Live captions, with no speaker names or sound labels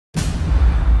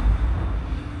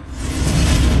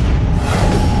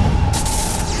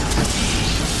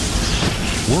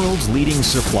world's leading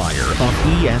supplier of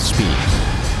ESP,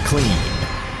 KLEAN.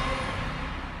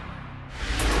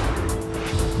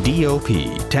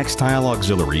 DOP, textile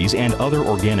auxiliaries, and other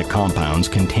organic compounds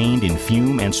contained in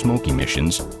fume and smoke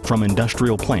emissions from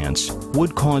industrial plants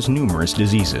would cause numerous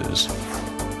diseases.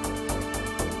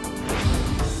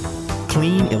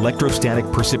 KLEAN Electrostatic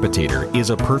Precipitator is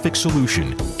a perfect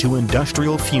solution to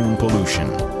industrial fume pollution.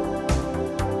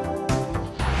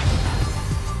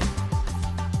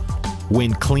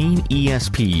 When KLEAN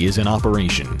ESP is in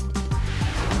operation,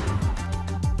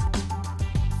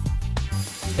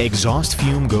 exhaust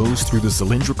fume goes through the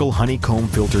cylindrical honeycomb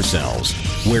filter cells,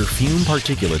 where fume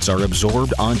particulates are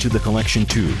absorbed onto the collection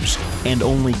tubes, and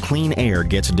only clean air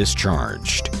gets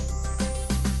discharged.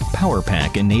 Power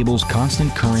Pack enables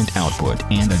constant current output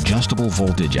and adjustable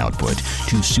voltage output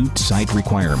to suit site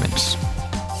requirements.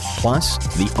 Plus,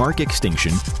 the arc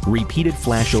extinction, repeated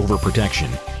flashover protection,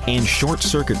 and short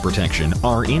circuit protection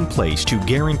are in place to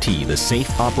guarantee the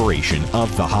safe operation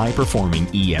of the high-performing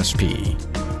ESP.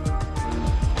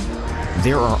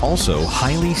 There are also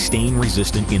highly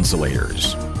stain-resistant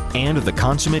insulators, and the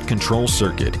consummate control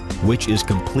circuit, which is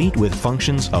complete with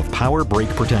functions of power break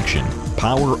protection,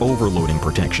 power overloading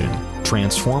protection,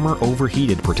 transformer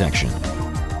overheated protection.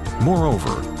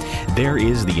 Moreover, there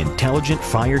is the intelligent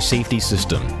fire safety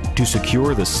system to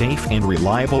secure the safe and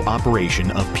reliable operation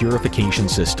of purification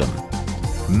system.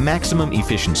 Maximum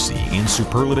efficiency and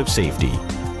superlative safety,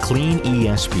 KLEAN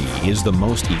ESP is the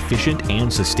most efficient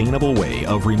and sustainable way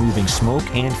of removing smoke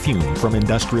and fume from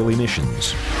industrial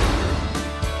emissions.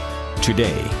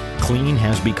 Today, KLEAN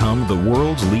has become the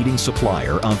world's leading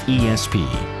supplier of ESP.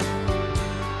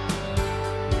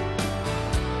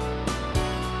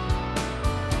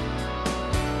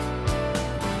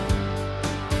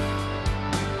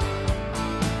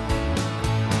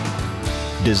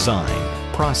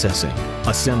 Design, processing,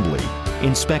 assembly,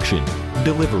 inspection,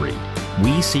 delivery.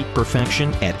 We seek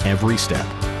perfection at every step.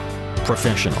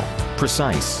 Professional,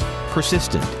 precise,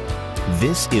 persistent.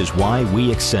 This is why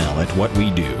we excel at what we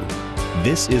do.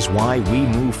 This is why we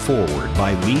move forward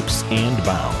by leaps and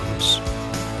bounds.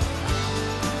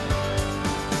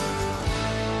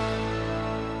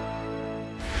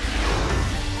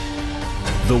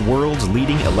 The world's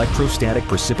leading electrostatic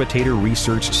precipitator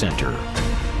research center.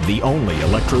 The only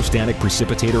electrostatic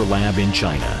precipitator lab in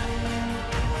China.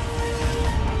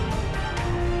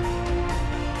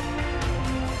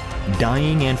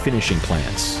 Dyeing and finishing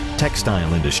plants,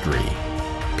 textile industry,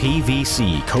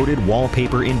 PVC coated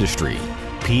wallpaper industry,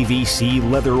 PVC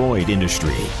leatheroid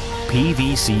industry,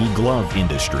 PVC glove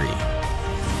industry.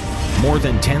 More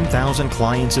than 10,000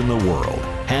 clients in the world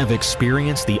have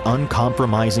experienced the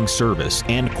uncompromising service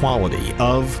and quality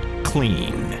of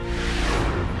KLEAN.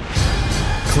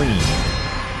 KLEAN